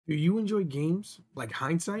Do you enjoy games like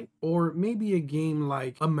Hindsight, or maybe a game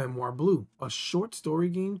like A Memoir Blue, a short story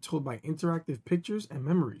game told by interactive pictures and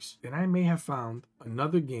memories? Then I may have found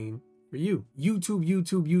another game for you.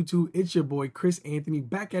 YouTube, it's your boy Chris Anthony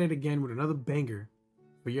back at it again with another banger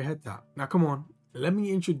for your head top. Now come on, let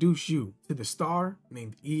me introduce you to the star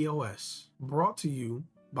named EOS, brought to you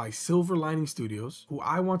by Silver Lining Studios, who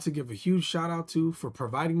I want to give a huge shout out to for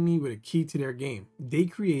providing me with a key to their game. They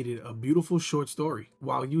created a beautiful short story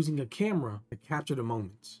while using a camera to capture the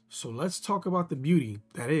moments. So let's talk about the beauty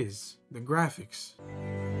that is the graphics.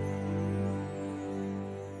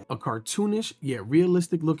 A cartoonish yet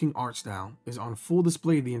realistic looking art style is on full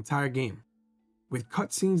display the entire game, with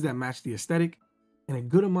cutscenes that match the aesthetic and a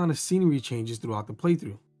good amount of scenery changes throughout the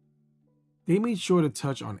playthrough. They made sure to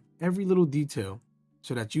touch on every little detail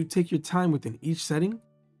so that you take your time within each setting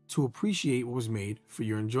to appreciate what was made for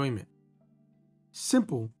your enjoyment.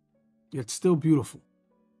 Simple, yet still beautiful.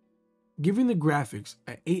 Giving the graphics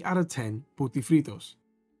an 8 out of 10 Puti Fritos.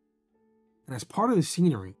 And as part of the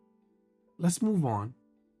scenery, let's move on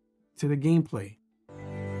to the gameplay.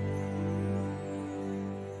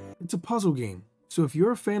 It's a puzzle game, so if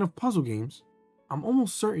you're a fan of puzzle games, I'm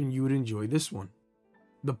almost certain you would enjoy this one.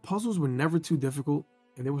 The puzzles were never too difficult,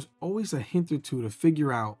 and there was always a hint or two to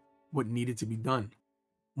figure out what needed to be done.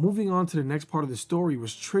 Moving on to the next part of the story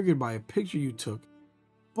was triggered by a picture you took,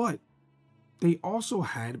 but they also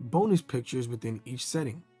had bonus pictures within each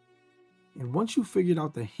setting. And once you figured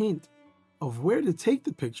out the hint of where to take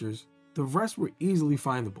the pictures, the rest were easily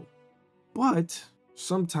findable. But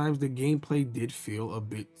sometimes the gameplay did feel a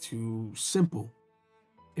bit too simple.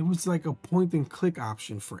 It was like a point and click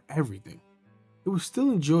option for everything. It was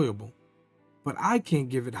still enjoyable, but I can't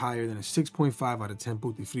give it higher than a 6.5 out of 10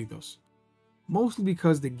 Puti Fritos, mostly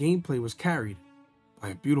because the gameplay was carried by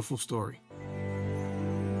a beautiful story.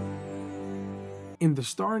 In the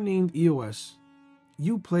star named EOS,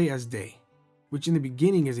 you play as Day, which in the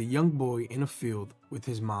beginning is a young boy in a field with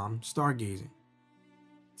his mom stargazing.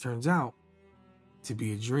 Turns out to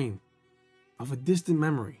be a dream of a distant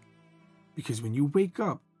memory, because when you wake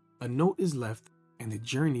up, a note is left and the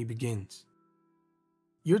journey begins.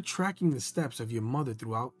 You're tracking the steps of your mother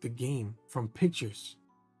throughout the game from pictures.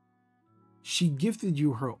 She gifted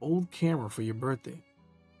you her old camera for your birthday.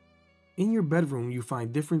 In your bedroom, you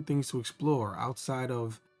find different things to explore outside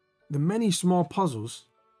of the many small puzzles.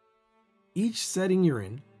 Each setting you're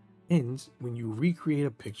in ends when you recreate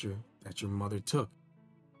a picture that your mother took.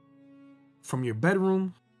 From your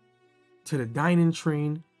bedroom to the dine-in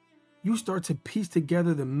train, you start to piece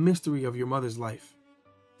together the mystery of your mother's life,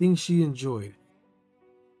 things she enjoyed,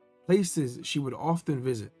 places she would often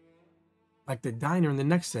visit, like the diner in the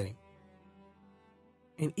next setting.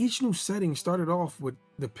 And each new setting started off with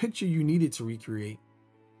the picture you needed to recreate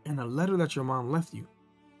and a letter that your mom left you.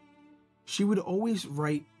 She would always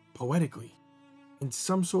write poetically in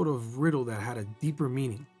some sort of riddle that had a deeper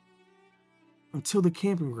meaning, until the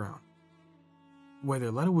camping ground, where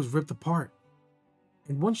the letter was ripped apart.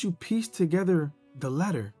 And once you piece together the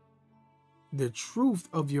letter, the truth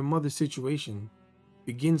of your mother's situation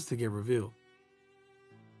begins to get revealed.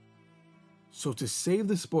 So to save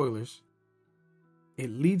the spoilers, it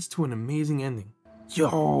leads to an amazing ending.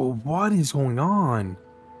 Yo, what is going on?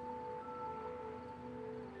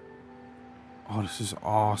 Oh, this is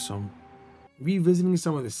awesome. Revisiting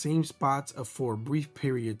some of the same spots for a brief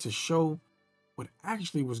period to show what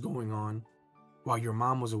actually was going on while your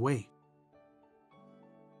mom was away.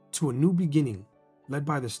 To a new beginning, led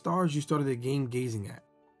by the stars you started the game gazing at.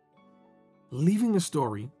 Leaving the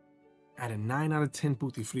story at a 9 out of 10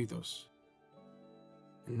 Puti Fritos.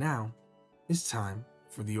 And now, it's time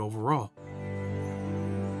for the overall.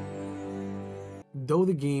 Though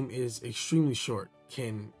the game is extremely short,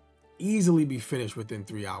 can easily be finished within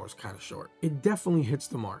 3 hours, kind of short, it definitely hits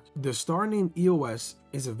the mark. The star named EOS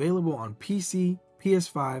is available on PC,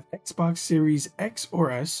 PS5, Xbox Series X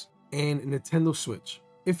or S, and Nintendo Switch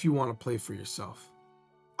if you want to play for yourself.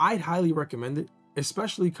 I'd highly recommend it,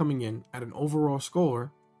 especially coming in at an overall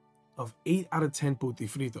score of 8 out of 10 Puti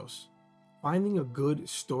Fritos. Finding a good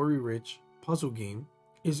story-rich puzzle game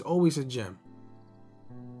is always a gem.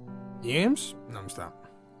 Yams? No, I'm stopping.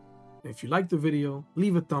 If you liked the video,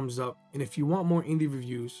 leave a thumbs up, and if you want more indie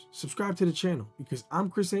reviews, subscribe to the channel, because I'm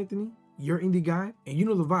Chris Anthony, your indie guy, and you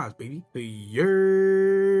know the vibes, baby. The